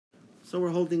So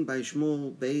we're holding by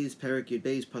Shmuel Beis Perek Yud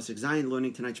Beis Pasuk Zayin,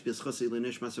 learning tonight Shpias Chosei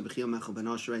Lenishmas Bechil Mechel Ben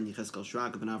Asher and Yecheskel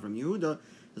Shrak Ben Avram Yehuda,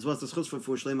 as well as the Chus for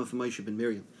Shlema for Moshe ben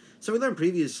Miriam. So we learned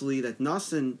previously that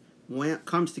Nasan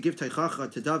comes to give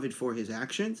Teichacha to David for his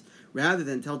actions, rather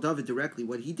than tell David directly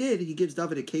what he did. He gives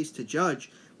David a case to judge,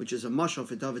 which is a mashal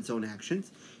for David's own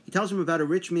actions. He tells him about a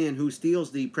rich man who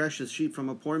steals the precious sheep from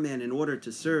a poor man in order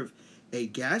to serve a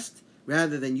guest,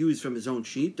 rather than use from his own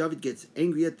sheep. David gets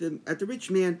angry at the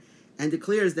rich man and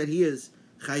declares that he is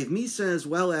chayiv misa as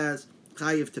well as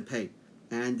chayiv to pay.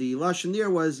 And the lashon there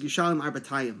was yishalim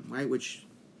arbatayim, right? Which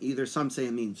either some say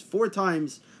it means 4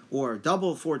 times or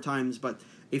double 4 times, but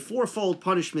a 4-fold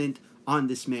punishment on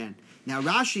this man. Now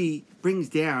Rashi brings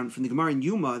down from the Gemara in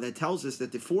Yuma that tells us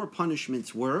that the 4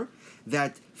 punishments were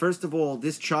that, first of all,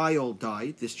 this child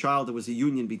died. This child, there was a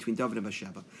union between David and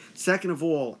Bathsheba. Second of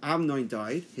all, Amnon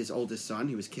died, his oldest son.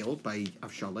 He was killed by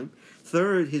Avshalom.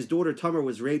 Third, his daughter Tamar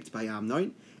was raped by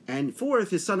Amnon. And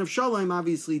fourth, his son Avshalom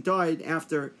obviously died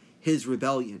after his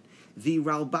rebellion. The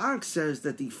Ralbag says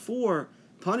that the 4-fold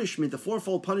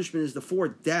punishment is the 4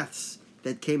 deaths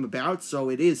that came about. So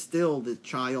it is still the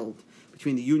child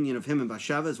between the union of him and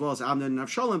Bathsheba, as well as Amnon and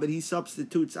Avshalom, but he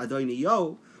substitutes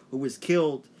Adoniyo, who was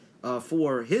killed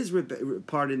for his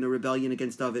part in the rebellion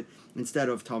against David instead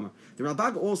of Tamar. The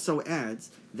Ralbag also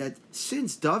adds that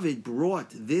since David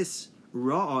brought this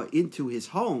Ra'ah into his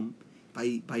home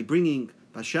by bringing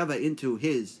Bathsheba into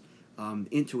his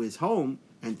home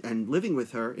and living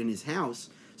with her in his house,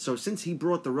 so since he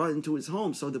brought the Ra'ah into his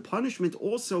home, so the punishment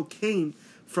also came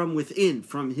from within,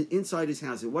 from inside his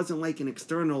house. It wasn't like an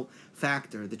external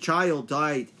factor. The child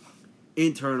died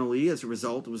internally as a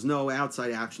result. There was no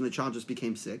outside action. The child just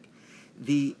became sick.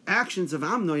 The actions of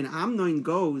Amnon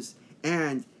goes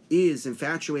and is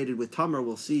infatuated with Tamar,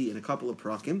 we'll see in a couple of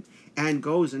prakim, and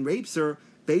goes and rapes her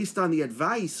based on the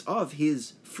advice of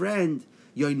his friend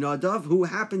Yoinadav, who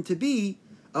happened to be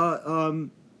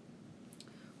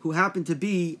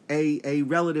a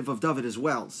relative of David as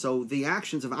well. So the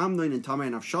actions of Amnon and Tamar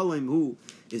and Avshalom, who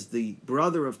is the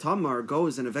brother of Tamar,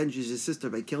 goes and avenges his sister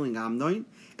by killing Amnon,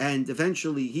 and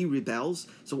eventually he rebels.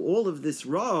 So all of this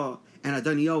Ra, and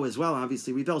Adoniyo as well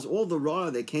obviously rebels, all the Ra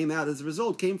that came out as a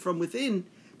result came from within,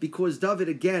 because David,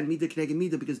 again, Mida Kneged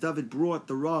Mida, because David brought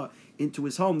the Ra into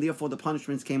his home, therefore the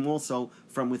punishments came also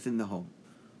from within the home.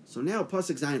 So now,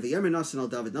 Pasuk Zayin, V'yemer Nasan al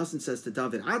David, Nasan says to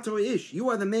David, Ato Ish, you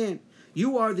are the man,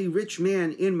 you are the rich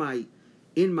man in my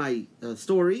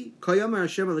story. Koyamer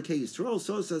Hashem Elokei Yisrael,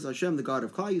 so says Hashem, the God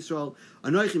of Klal Yisrael,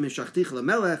 Anochi Meshachticha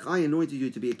Lamelech, I anointed you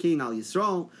to be a king al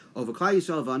Yisrael, over Klal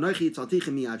Yisrael, V'anochi Tzalticha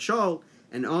Mi'ad Shaul,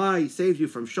 and I saved you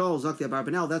from Shaul, Zakti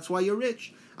Abarbanel, that's why you're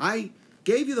rich. I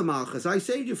gave you the Malchus, I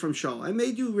saved you from Shaul, I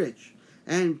made you rich.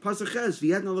 And Pasuk Ches,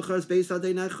 V'yetna L'chas Beis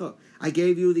Adeinecha, I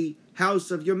gave you the house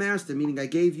of your master, meaning I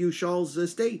gave you Shaul's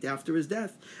estate after his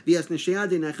death.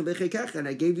 And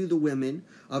I gave you the women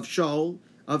of Shaul,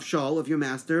 of your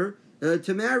master,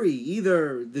 to marry.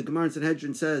 Either the Gemara in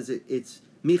Sanhedrin says it's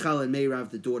Michal and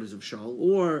Meirav, the daughters of Shaul,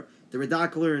 or the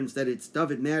Radak learns that it's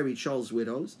David married Shaul's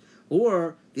widows,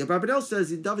 or the Abarbanel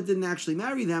says David didn't actually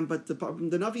marry them, but the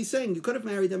Navi is saying you could have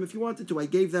married them if you wanted to. I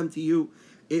gave them to you.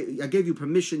 I gave you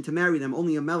permission to marry them.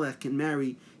 Only a melech can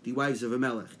marry the wives of a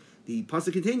melech. The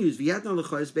pasuk continues, V'yatna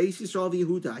l'chos beis Yisrael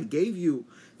v'Yehuda. I gave you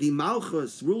the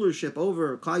malchus, rulership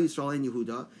over Klal Yisrael and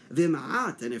Yehuda.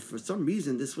 V'ma'at, and if for some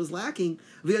reason this was lacking,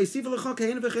 V'yasiv l'cha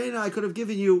k'heina v'cheina, I could have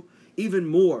given you even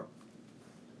more.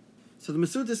 So the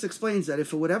Masudis explains that if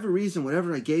for whatever reason,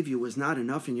 whatever I gave you was not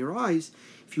enough in your eyes,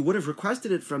 if you would have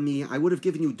requested it from me, I would have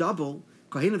given you double.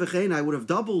 K'heina v'cheina, I would have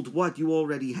doubled what you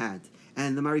already had.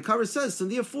 And the Marikara says, so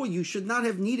therefore you should not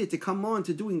have needed to come on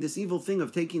to doing this evil thing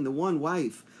of taking the one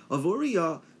wife of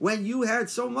Uriah when you had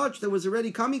so much that was already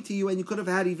coming to you, and you could have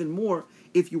had even more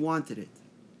if you wanted it.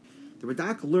 The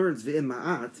Radak learns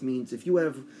V'ima'at means if you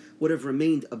would have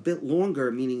remained a bit longer,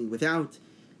 meaning without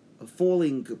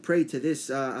falling prey to this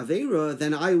Aveira,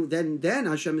 then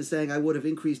Hashem is saying I would have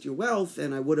increased your wealth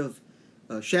and I would have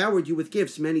showered you with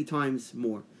gifts many times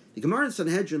more. The Gemara in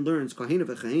Sanhedrin learns Kahina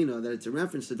v'Chahina that it's a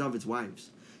reference to David's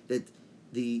wives. That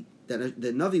the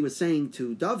Navi was saying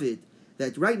to David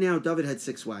that right now David had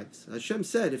 6 wives. Hashem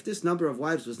said if this number of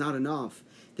wives was not enough,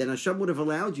 then Hashem would have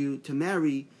allowed you to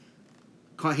marry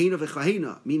Kahina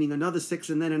v'Chahina, meaning another 6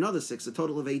 and then another 6, a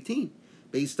total of 18,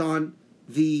 based on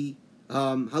the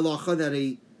halacha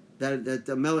that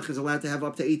the melech is allowed to have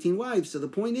up to 18 wives. So the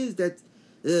point is that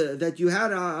you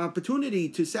had an opportunity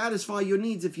to satisfy your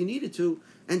needs if you needed to,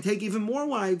 and take even more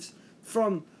wives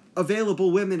from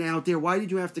available women out there. Why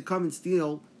did you have to come and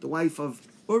steal the wife of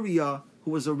Uriah,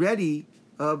 who already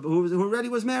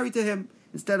was married to him,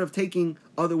 instead of taking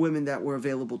other women that were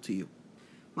available to you?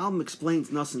 Malbim explains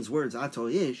Nassan's words, Ato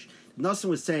Ish. Nassan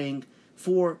was saying,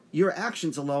 for your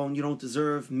actions alone, you don't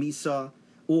deserve Misa,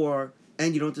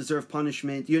 and you don't deserve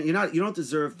punishment. You don't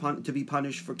deserve to be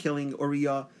punished for killing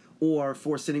Uriah or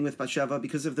for sinning with Bathsheba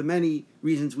because of the many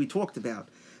reasons we talked about.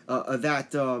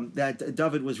 That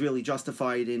David was really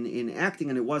justified in acting,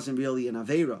 and it wasn't really an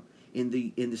Aveira in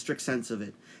the strict sense of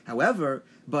it. However,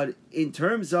 but in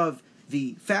terms of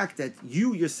the fact that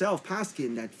you yourself,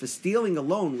 Paskin, that for stealing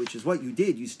alone, which is what you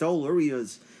did, you stole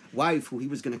Uriah's wife, who he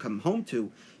was going to come home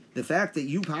to, the fact that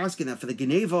you, Paskin, that for the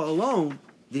Geneva alone,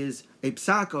 there's a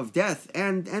psak of death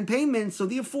and payment, so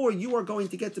therefore you are going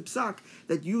to get the psak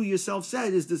that you yourself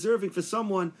said is deserving for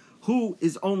someone who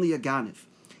is only a Ganiv.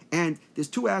 And there's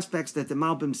two aspects that the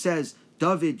Malbim says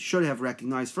David should have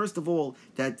recognized. First of all,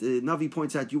 that Navi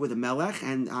points out you were the Melech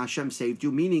and Hashem saved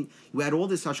you, meaning you had all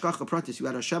this Hashgacha Pratis, you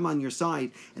had Hashem on your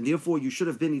side, and therefore you should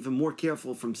have been even more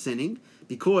careful from sinning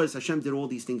because Hashem did all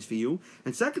these things for you.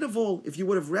 And second of all, if you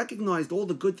would have recognized all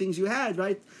the good things you had,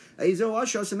 right? If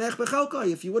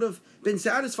you would have been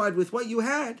satisfied with what you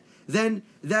had, then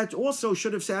that also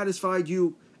should have satisfied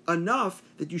you enough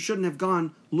that you shouldn't have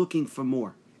gone looking for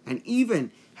more. And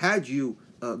even had you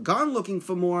gone looking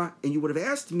for more and you would have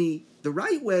asked me the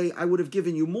right way, I would have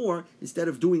given you more instead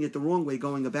of doing it the wrong way,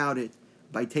 going about it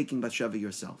by taking Bathsheba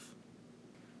yourself.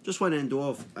 Just want to end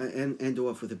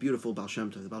off with a beautiful Baal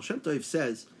Shem Tov. The Baal Shem Tov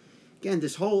says, again,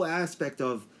 this whole aspect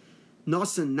of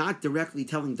Nassan not directly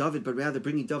telling David, but rather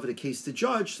bringing David a case to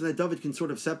judge so that David can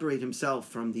sort of separate himself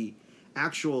from the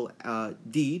actual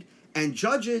deed and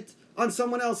judge it on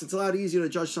someone else. It's a lot easier to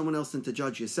judge someone else than to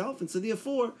judge yourself. And so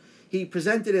therefore, he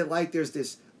presented it like there's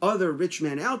this other rich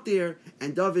man out there,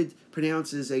 and David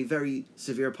pronounces a very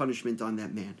severe punishment on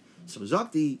that man. So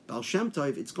Zakti, Baal Shem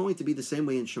Tov, it's going to be the same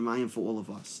way in Shemayim for all of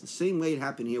us. The same way it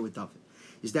happened here with David.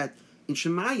 Is that in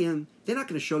Shemayim, they're not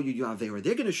going to show you your Aveira.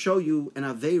 They're going to show you an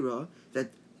Aveira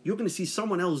that you're going to see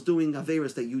someone else doing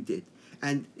Aveiras that you did.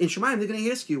 And in Shemayim, they're going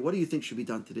to ask you, what do you think should be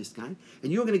done to this guy?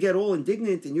 And you're going to get all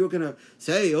indignant, and you're going to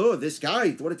say, oh, this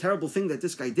guy, what a terrible thing that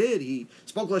this guy did. He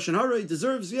spoke Lashon Hara, he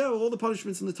deserves, all the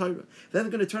punishments in the Torah. Then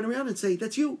they're going to turn around and say,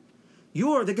 that's you.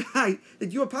 You're the guy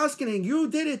that you're paskening. You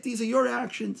did it. These are your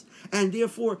actions. And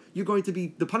therefore, you're going to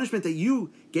be, the punishment that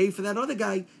you gave for that other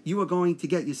guy, you are going to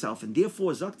get yourself. And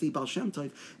therefore, Zakti Baal Shem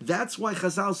Tov, that's why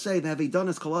Chazal say that have done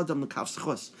as kol adam l'kaf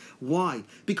schos. Why?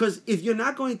 Because if you're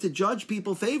not going to judge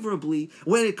people favorably,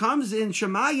 when it comes in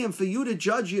Shemayim for you to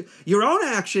judge your own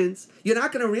actions, you're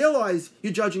not going to realize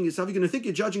you're judging yourself. You're going to think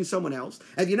you're judging someone else.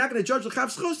 And if you're not going to judge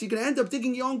l'kaf schos, you're going to end up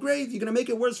digging your own grave. You're going to make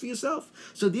it worse for yourself.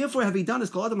 So therefore, have done as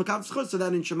kol adam l'kaf schos, so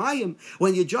that in Shemayim,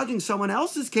 when you're judging someone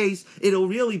else's case, it'll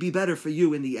really be better for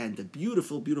you in the end. A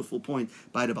beautiful, beautiful point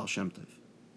by the Baal Shem Tov.